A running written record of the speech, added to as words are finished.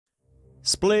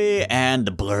Splee and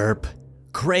Blurp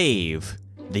crave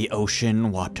the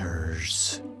ocean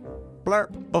waters.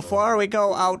 Blurp, before we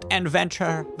go out and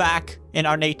venture back in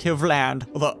our native land,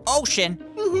 the ocean,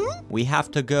 we have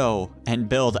to go and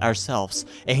build ourselves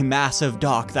a massive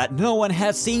dock that no one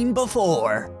has seen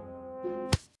before.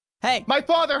 Hey! My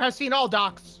father has seen all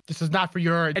docks. This is not for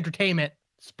your entertainment,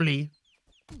 Splee.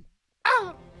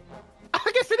 Ah!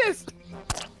 I guess it is.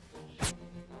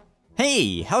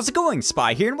 Hey, how's it going?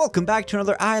 Spy here, and welcome back to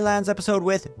another Ylands episode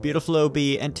with Beautiful OB.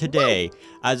 And today,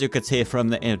 as you could see from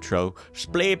the intro,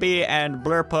 Spleeby and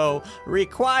Blurpo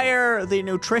require the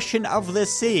nutrition of the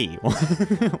sea.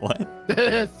 What?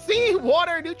 Sea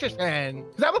water nutrition.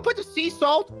 Because I'm gonna put the sea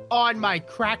salt on my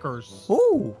crackers.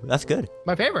 Ooh, that's good.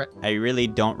 My favorite. I really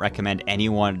don't recommend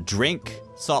anyone drink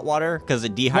salt water because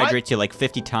it dehydrates you like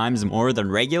 50 times more than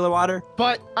regular water.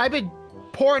 But I've been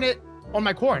pouring it on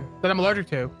my corn that I'm allergic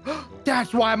to.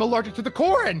 That's why I'm allergic to the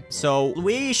corn. So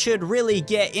we should really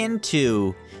get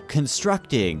into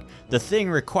constructing the thing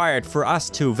required for us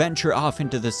to venture off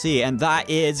into the sea, and that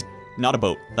is not a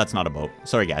boat. That's not a boat.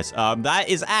 Sorry, guys. That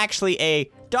is actually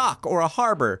a dock or a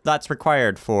harbor that's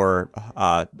required for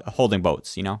holding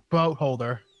boats, you know? Boat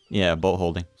holder. Yeah, boat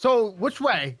holding. So which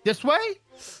way? This way?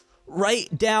 Right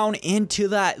down into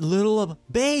that little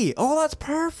bay. Oh, that's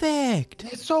perfect.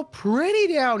 It's so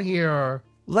pretty down here.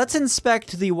 Let's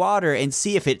inspect the water and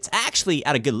see if it's actually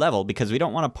at a good level, because we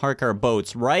don't want to park our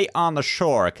boats right on the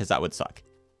shore, because that would suck.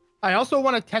 I also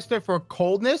want to test it for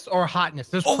coldness or hotness.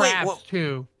 There's crabs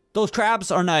too. Those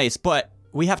crabs are nice, but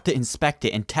we have to inspect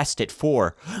it and test it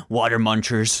for water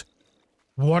munchers.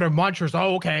 Water munchers.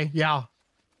 Oh, okay. Yeah.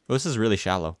 This is really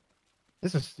shallow.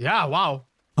 This is, yeah, wow.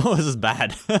 Oh, this is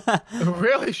bad.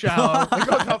 Really shallow. It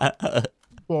goes up.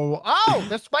 Whoa. Oh,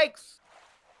 there's spikes.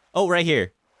 Oh, right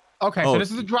here. Okay, so this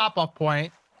is a drop-off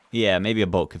point. Yeah, maybe a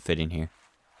boat could fit in here.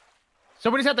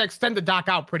 Somebody's have to extend the dock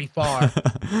out pretty far.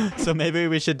 So maybe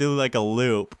we should do like a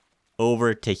loop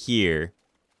over to here,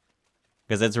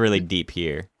 because it's really deep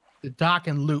here. The dock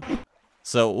and loop.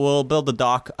 So we'll build the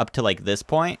dock up to like this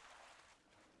point,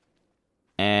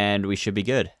 and we should be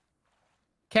good.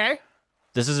 Okay.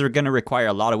 This is going to require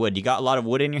a lot of wood. You got a lot of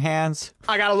wood in your hands?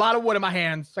 I got a lot of wood in my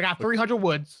hands. I got 300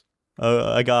 woods.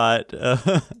 I got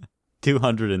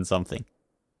 200 and something.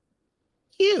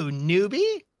 You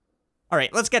newbie. All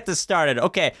right, let's get this started.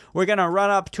 Okay, we're going to run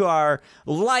up to our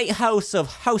lighthouse of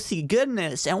housey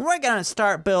goodness, and we're going to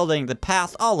start building the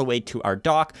path all the way to our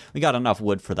dock. We got enough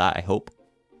wood for that, I hope.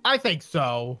 I think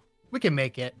so. We can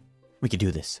make it. We could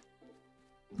do this.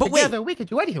 But together, wait. we could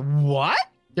do anything. What?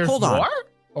 There's Hold on. more?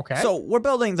 Okay. So we're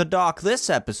building the dock this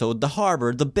episode, the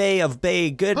harbor, the bay of bay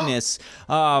goodness,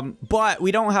 but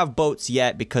we don't have boats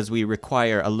yet because we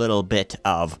require a little bit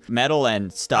of metal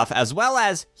and stuff, as well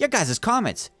as your guys'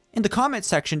 comments. In the comment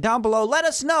section down below, let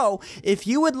us know if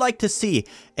you would like to see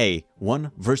a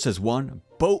 1 versus 1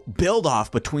 boat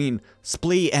build-off between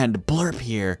Splee and Blurp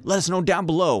here. Let us know down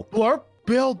below. Blurp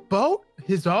build boat?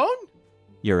 His own?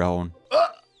 Your own.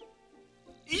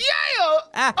 Yeah!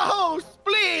 Ah. Oh,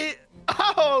 Splee!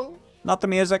 Oh! Not the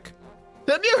music.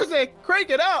 The music! Crank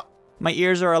it up! My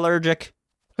ears are allergic.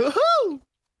 Woohoo!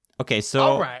 Okay, so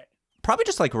All right. probably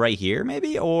just like right here,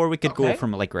 maybe? Or we could go Okay.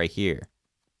 from like right here.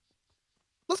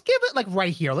 Let's give it like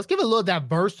right here. Let's give it a little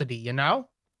diversity, you know?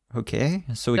 Okay,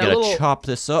 so we That gotta little- chop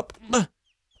this up.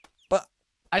 But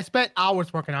I spent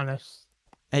hours working on this.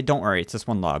 hey, don't worry, it's just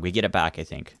one log. We get it back, I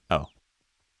think. Oh.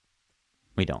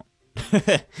 We don't.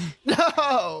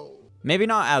 No! Maybe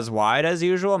not as wide as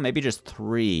usual, maybe just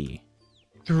 3.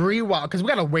 3 wild, because we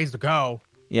got a ways to go.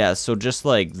 Yeah, so just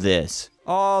like this.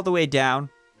 All the way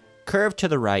down. Curve to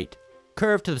the right.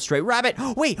 Curve to the straight. Rabbit!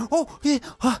 Wait! Oh!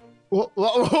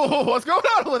 What's going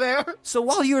on over there? So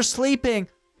while you were sleeping,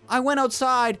 I went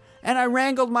outside and I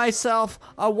wrangled myself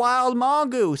a wild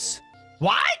mongoose.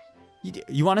 What?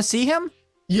 You want to see him?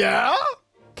 Yeah?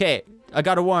 Okay, I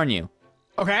gotta warn you.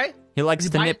 Okay. He likes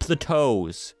to bite? nip the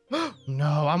toes.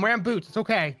 No, I'm wearing boots. It's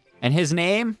okay. And his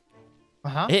name?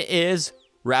 Uh-huh. It is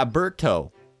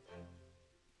Roberto.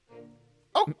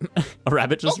 Oh. A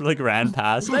rabbit just like ran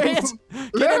past. There he is.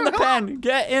 Get in the pen.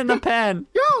 Get in the pen.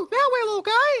 Yo, that way, little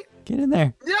guy. Get in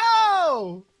there.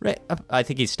 Yo. Right. I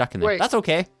think he's stuck in there. Wait. That's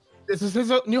okay. This is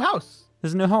his new house.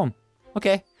 His new home.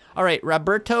 Okay. All right.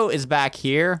 Roberto is back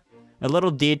here. A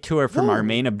little detour from our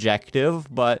main objective,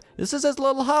 but this is his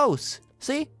little house.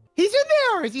 See? He's in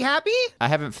there. Is he happy? I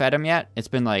haven't fed him yet. It's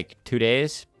been like 2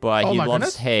 days, but Oh he my loves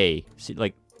goodness. hay. See,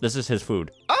 like, this is his food.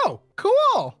 Oh,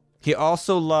 cool. He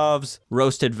also loves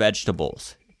roasted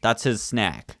vegetables. That's his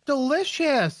snack.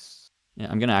 Delicious.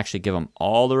 Yeah, I'm gonna actually give him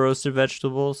all the roasted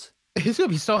vegetables. He's gonna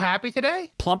be so happy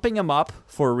today. Plumping him up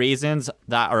for reasons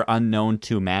that are unknown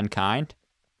to mankind.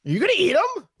 Are you gonna eat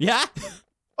him? Yeah.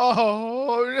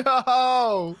 Oh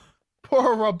no!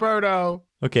 Poor Roberto.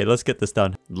 Okay, let's get this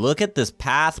done. Look at this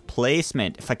path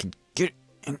placement. If I could get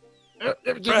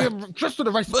Just to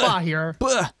the right spot here.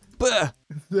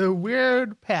 The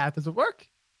weird path. Does it work?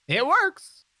 It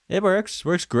works. It works.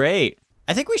 Works great.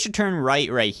 I think we should turn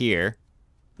right here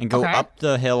and go up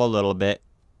the hill a little bit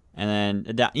and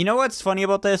then down. You know what's funny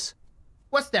about this?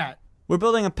 What's that? We're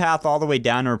building a path all the way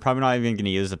down and we're probably not even going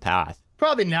to use the path.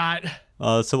 Probably not.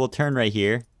 So we'll turn right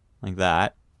here like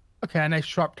that. Okay, a nice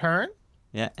sharp turn.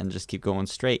 Yeah, and just keep going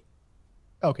straight.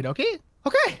 Okie dokie.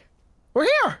 Okay, we're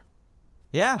here.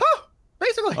 Yeah. Oh,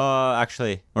 basically.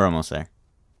 Actually, we're almost there.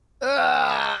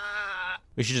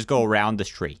 We should just go around this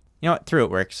tree. You know what? Through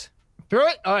it works. Through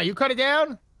it? All right, you cut it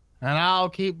down, and I'll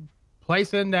keep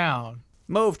placing down.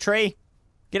 Move, tree.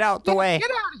 Get out the way. Get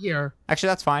out of here. Actually,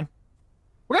 that's fine.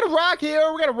 We got a rock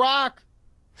here. We got a rock.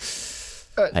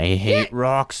 I hate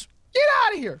rocks. Get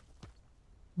out of here.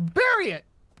 Bury it.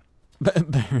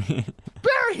 Bury it.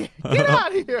 Bury it. Get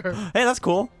out of here. Hey, that's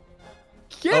cool.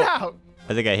 Get out.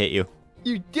 I think I hit you.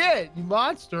 You did, you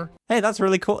monster. Hey, that's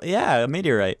really cool. Yeah, a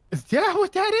meteorite. Is that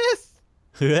what that is?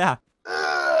 Yeah.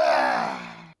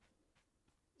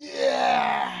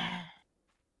 Yeah.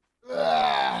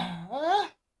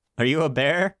 Are you a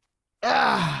bear?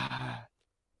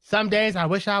 Some days I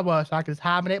wish I was, so I could just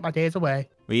hibernate my days away.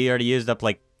 We already used up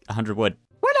like 100 wood.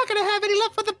 We're not gonna have any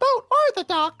left for the boat or the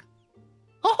dock.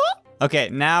 Okay,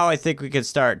 now I think we could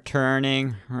start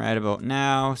turning right about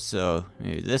now. So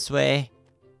maybe this way.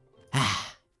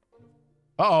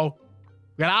 Uh-oh.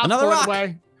 We got Another rock.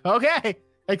 way. Okay.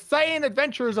 Exciting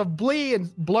adventures of Blee and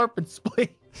Blurp and Splee.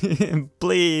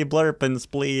 Blee, Blurp, and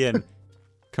Splee, and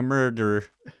Comurder.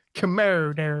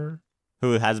 Comurder.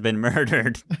 Who has been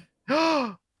murdered.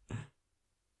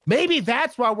 Maybe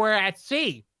that's why we're at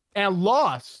sea and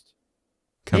lost.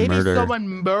 Maybe someone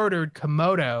murdered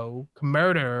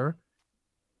Comurder,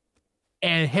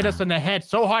 and hit us in the head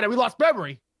so hard that we lost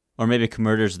memory. Or maybe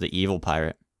Comurder's the evil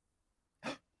pirate.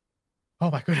 Oh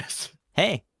my goodness.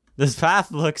 Hey, this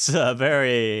path looks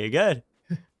very good.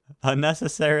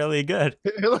 Unnecessarily good.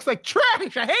 It looks like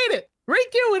trash. I hate it. Redo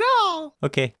it all.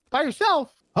 Okay. By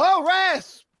yourself. Oh,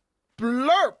 Ras.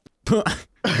 Blurp.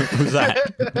 Who's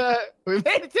that? We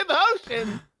made it to the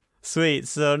ocean. Sweet.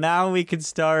 So now we can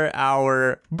start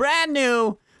our brand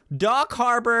new dock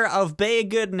harbor of Bay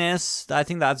Goodness. I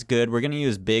think that's good. We're going to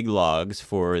use big logs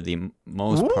for the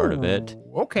most part of it.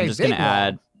 Okay, I'm just going to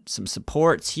add some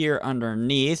supports here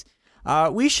underneath.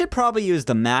 We should probably use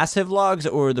the massive logs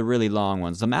or the really long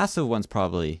ones. The massive ones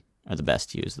probably are the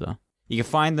best to use, though. You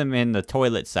can find them in the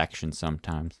toilet section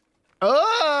sometimes.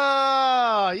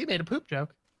 Oh, you made a poop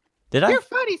joke. Did I? You're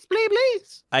funny, Splee,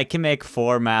 please. I can make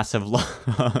 4 massive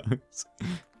logs.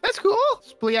 That's cool.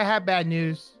 Splee, I have bad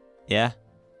news. Yeah?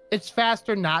 It's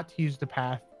faster not to use the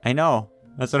path. I know.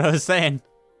 That's what I was saying.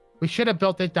 We should have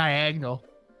built it diagonal.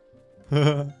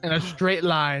 In a straight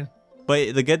line.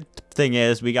 But the good thing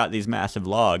is we got these massive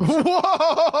logs.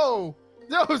 Whoa!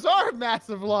 Those are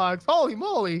massive logs. Holy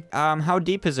moly. How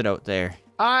deep is it out there?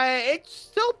 It's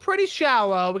still pretty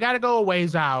shallow. We gotta go a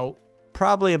ways out.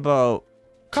 Probably about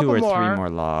 2 or 3 more. more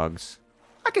logs.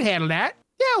 I can handle that.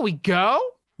 There we go.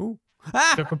 Ooh.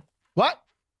 Ah! What?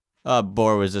 A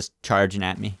boar was just charging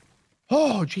at me.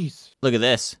 Oh, jeez. Look at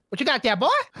this. What you got there, boy?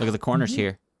 Look at the corners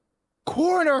here.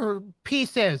 Corner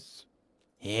pieces.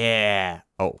 Yeah.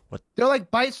 Oh, what? They're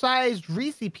like bite-sized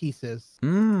Reese pieces.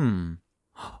 Mmm.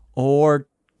 Or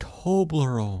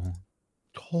Toblerone.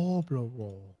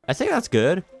 Toblerone. I think that's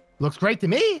good. Looks great to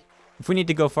me. If we need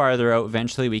to go farther out,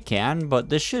 eventually we can, but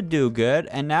this should do good.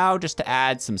 And now just to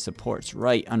add some supports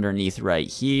right underneath right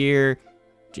here.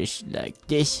 Just like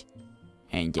this.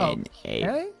 And then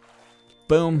a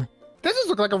boom. This is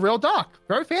looking like a real dock.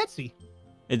 Very fancy.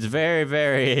 It's very,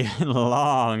 very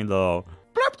long though.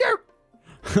 Blurp there.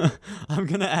 I'm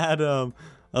gonna add a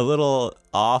little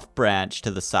off branch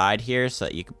to the side here so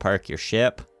that you can park your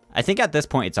ship. I think at this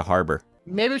point it's a harbor.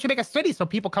 Maybe we should make a city so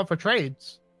people come for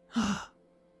trades.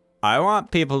 I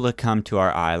want people to come to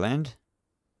our island.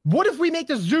 What if we make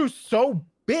the zoo so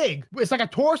big? It's like a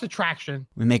tourist attraction.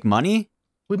 We make money?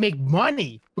 We make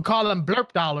money. We call them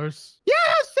blurp dollars. Yeah,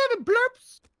 7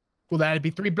 blurps. Well, that'd be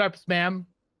 3 blurps, ma'am.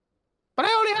 But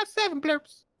I only have 7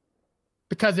 blurps.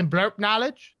 Because in blurp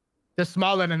knowledge, the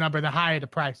smaller the number, the higher the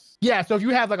price. Yeah, so if you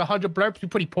have like 100 blurps, you're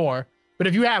pretty poor. But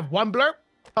if you have 1 blurp,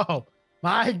 oh,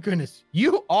 my goodness,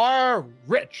 you are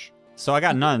rich. So I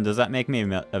got none. Does that make me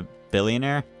a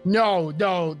billionaire? No,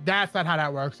 that's not how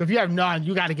that works. If you have none,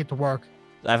 you got to get to work.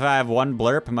 If I have one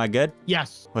blurp, am I good?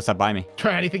 Yes. What's that buy me?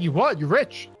 Try anything you want. You're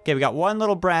rich. Okay, we got one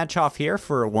little branch off here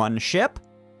for one ship.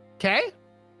 Okay.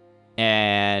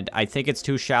 And I think it's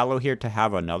too shallow here to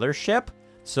have another ship.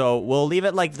 So we'll leave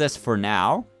it like this for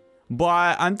now.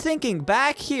 But I'm thinking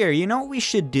back here, you know what we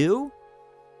should do?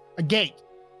 A gate.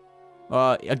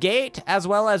 A gate, as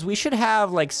well as we should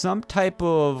have like some type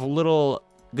of little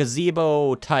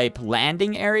gazebo type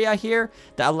landing area here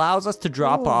that allows us to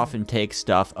drop off and take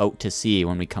stuff out to sea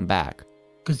when we come back.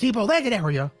 Gazebo landing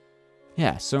area.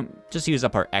 Yeah, so just use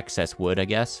up our excess wood, I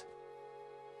guess.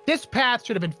 This path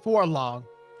should have been 4 long.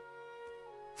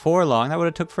 4 long? That would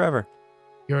have took forever.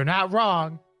 You're not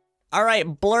wrong. All right,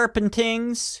 blurpin'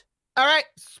 tings. All right,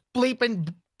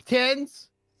 spleepin' tins.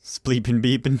 Spleepin'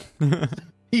 beepin'.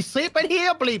 He's sleeping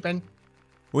here, bleeping.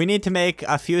 We need to make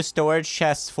a few storage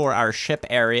chests for our ship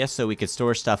area so we can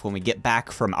store stuff when we get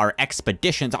back from our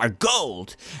expeditions, our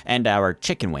gold, and our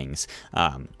chicken wings.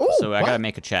 So I gotta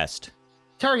make a chest.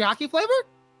 Teriyaki flavor?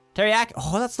 Teriyaki?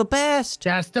 Oh, that's the best.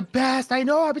 That's the best. I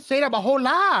know. I've been saying that my whole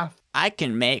life. I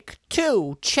can make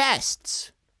 2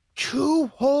 chests. 2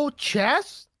 whole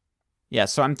chests? Yeah,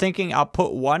 so I'm thinking I'll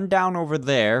put 1 down over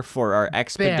there for our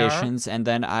expeditions, and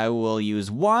then I will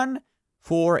use 1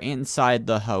 for inside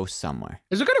the house somewhere.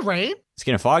 Is it gonna rain? It's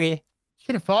getting foggy. It's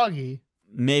getting foggy.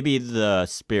 Maybe the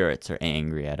spirits are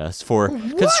angry at us for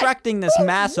constructing this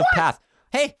massive path.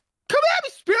 Hey! Come at me,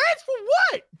 spirits, for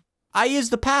what? I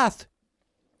used the path.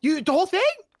 The whole thing?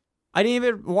 I didn't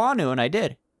even want to, and I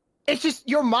did. It's just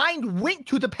your mind went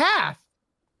to the path.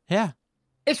 Yeah.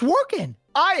 It's working.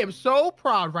 I am so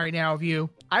proud right now of you.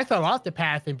 I fell off the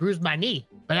path and bruised my knee,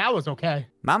 but that was okay.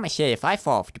 Mama said if I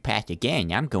fall off the path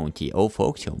again, I'm going to the old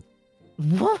folks' home.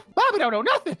 Bobby don't know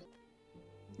nothing.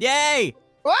 Yay!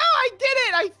 Well, I did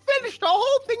it. I finished the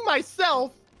whole thing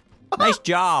myself. Nice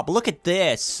job. Look at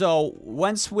this. So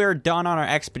once we're done on our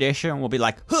expedition, we'll be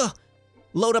like,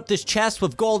 load up this chest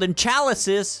with golden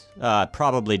chalices.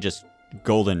 Probably just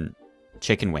golden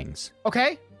chicken wings.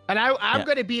 Okay. And I'm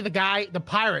going to be the guy, the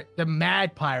pirate, the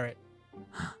mad pirate.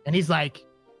 And he's like,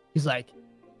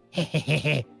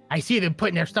 hey, I see them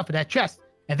putting their stuff in that chest.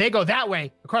 And they go that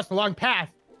way across the long path.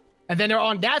 And then they're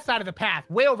on that side of the path,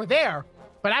 way over there.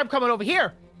 But I'm coming over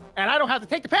here and I don't have to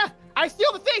take the path. I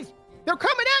steal the things. They're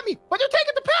coming at me, but they're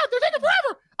taking the path. They're taking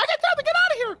forever. I got time to get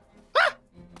out of here.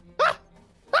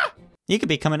 You could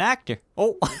become an actor.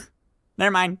 Oh,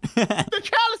 never mind. The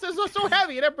chalices are so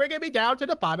heavy and they're bringing me down to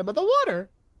the bottom of the water.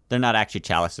 They're not actually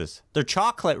chalices. They're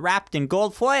chocolate wrapped in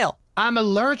gold foil. I'm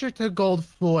allergic to gold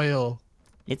foil.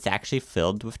 It's actually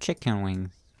filled with chicken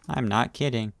wings. I'm not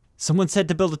kidding. Someone said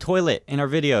to build a toilet in our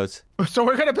videos. So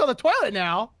we're going to build a toilet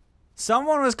now.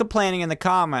 Someone was complaining in the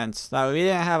comments that we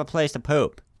didn't have a place to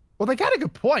poop. Well, they got a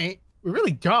good point. We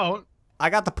really don't. I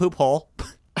got the poop hole.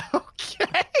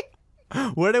 Okay.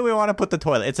 Where do we want to put the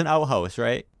toilet? It's an outhouse,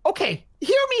 right? Okay,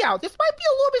 hear me out. This might be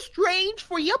a little bit strange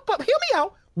for you, but hear me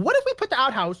out. What if we put the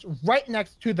outhouse right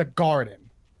next to the garden?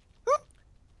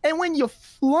 And when you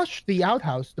flush the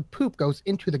outhouse, the poop goes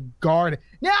into the garden.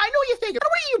 Now, I know you're thinking,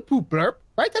 where do you poop, Blurp?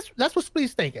 Right? That's what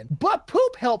Splee's thinking. But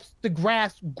poop helps the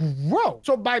grass grow.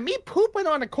 So by me pooping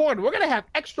on the corn, we're going to have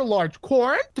extra large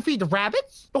corn to feed the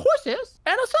rabbits, the horses,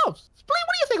 and ourselves. Splee,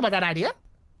 what do you think about that idea?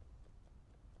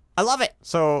 I love it.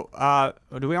 So,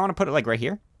 do we want to put it like right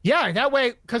here? Yeah, that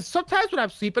way, because sometimes when I'm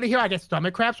sleeping here, I get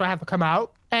stomach cramps, so I have to come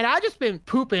out. And I just been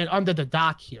pooping under the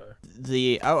dock here.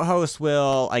 The outhouse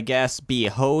will, I guess, be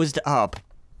hosed up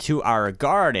to our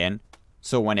garden.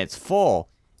 So when it's full,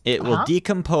 it will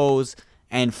decompose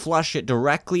and flush it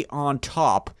directly on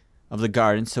top of the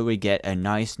garden so we get a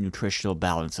nice nutritional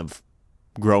balance of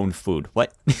grown food.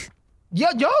 What?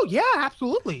 Yeah,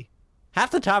 absolutely.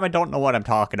 Half the time I don't know what I'm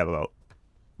talking about.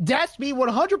 That's me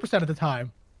 100% of the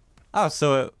time. Oh,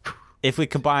 so if we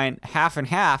combine half and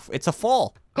half, it's a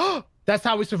full. That's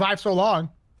how we survived so long.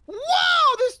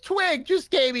 Whoa, this twig just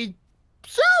gave me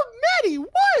so many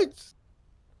woods.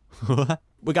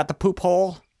 We got the poop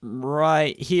hole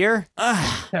right here.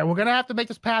 Yeah, we're gonna have to make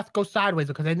this path go sideways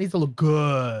because it needs to look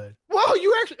good. Whoa,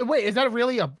 you actually, wait, is that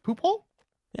really a poop hole?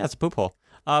 Yeah, it's a poop hole.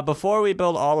 Before we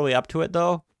build all the way up to it,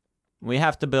 though, we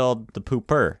have to build the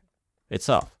pooper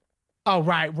itself. Oh,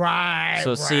 right.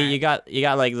 So see, you got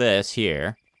like this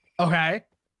here. Okay.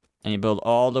 And you build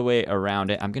all the way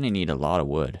around it. I'm gonna need a lot of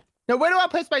wood. Now, where do I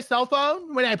place my cell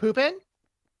phone when I poop in?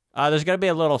 There's gonna be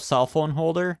a little cell phone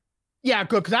holder. Yeah,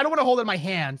 good, because I don't want to hold it in my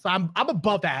hand, so I'm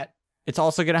above that. It's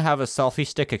also gonna have a selfie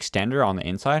stick extender on the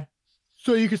inside.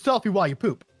 So you can selfie while you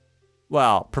poop.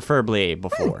 Well, preferably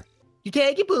before. You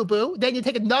take your poo-poo, then you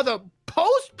take another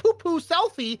post-poo-poo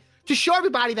selfie to show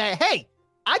everybody that, hey,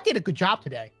 I did a good job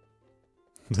today.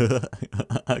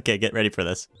 Okay, get ready for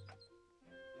this.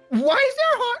 Why is there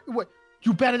heart? What?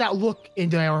 You better not look in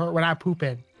there when I poop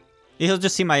in. He'll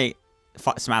just see my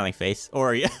smiling face.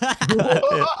 Or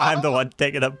I'm the one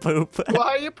taking a poop. Why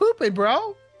are you pooping,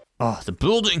 bro? Oh, the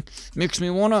building makes me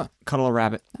wanna cuddle a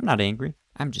rabbit. I'm not angry.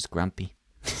 I'm just grumpy.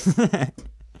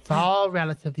 It's all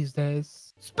relative these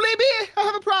days. Spleeby, I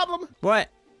have a problem. What?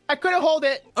 I couldn't hold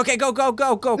it. Okay, go, No,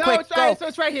 quick, go.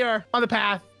 it's right here on the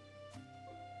path.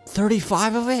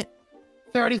 35 of it?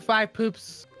 35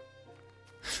 poops.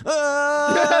 Throw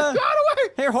Uh, it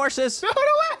away. Here, horses. Throw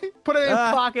it away. Put it in your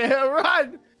pocket.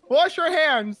 Run. Wash your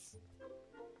hands.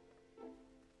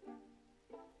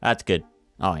 That's good.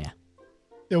 Oh, yeah.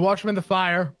 Yeah, wash them in the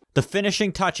fire. The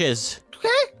finishing touches.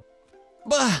 Okay.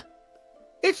 Bah.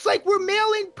 It's like we're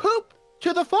mailing poop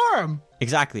to the farm.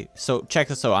 Exactly. So check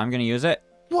this out. I'm going to use it.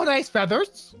 What nice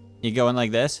feathers. You go in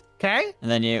like this, Okay.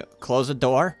 and then you close the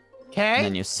door, and Okay.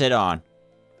 then you sit on.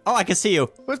 Oh, I can see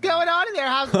you. What's going on in there?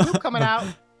 How's the poop coming out?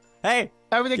 Hey,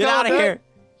 Everything get going out of good? here.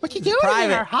 What you doing private.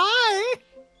 there? Hi.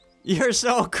 You're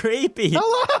so creepy.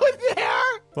 Hello in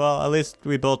there. Well, at least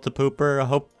we built the pooper. I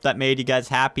hope that made you guys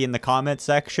happy in the comment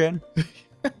section.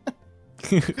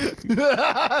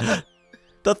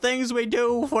 The things we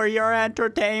do for your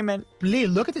entertainment. Lee,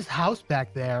 look at this house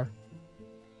back there.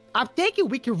 I'm thinking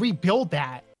we can rebuild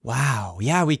that. Wow.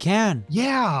 Yeah, we can.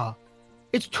 Yeah.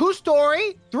 It's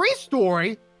 2-story,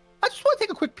 3-story. I just want to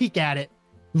take a quick peek at it.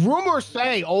 Rumors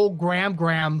say old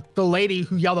Graham, the lady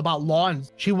who yelled about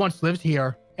lawns, she once lived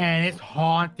here, and it's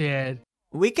haunted.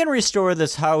 We can restore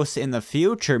this house in the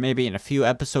future, maybe in a few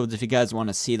episodes if you guys want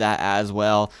to see that as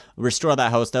well. Restore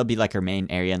that house. That'll be like our main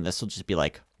area, and this will just be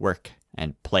like work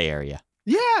and play area.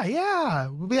 Yeah.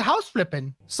 We'll be house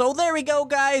flipping. So there we go,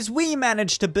 guys. We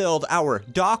managed to build our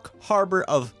dock harbor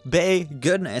of Bay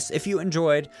goodness. If you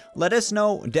enjoyed, let us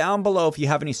know down below if you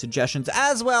have any suggestions,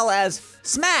 as well as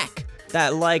smack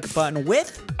that like button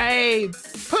with a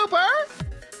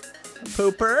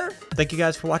pooper. Thank you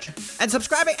guys for watching and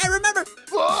subscribing. And remember,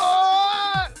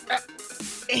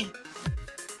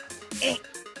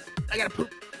 I gotta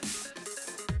poop.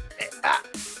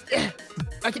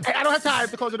 I don't have time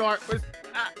to close the door. We're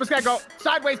just gotta go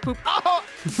sideways poop. Oh!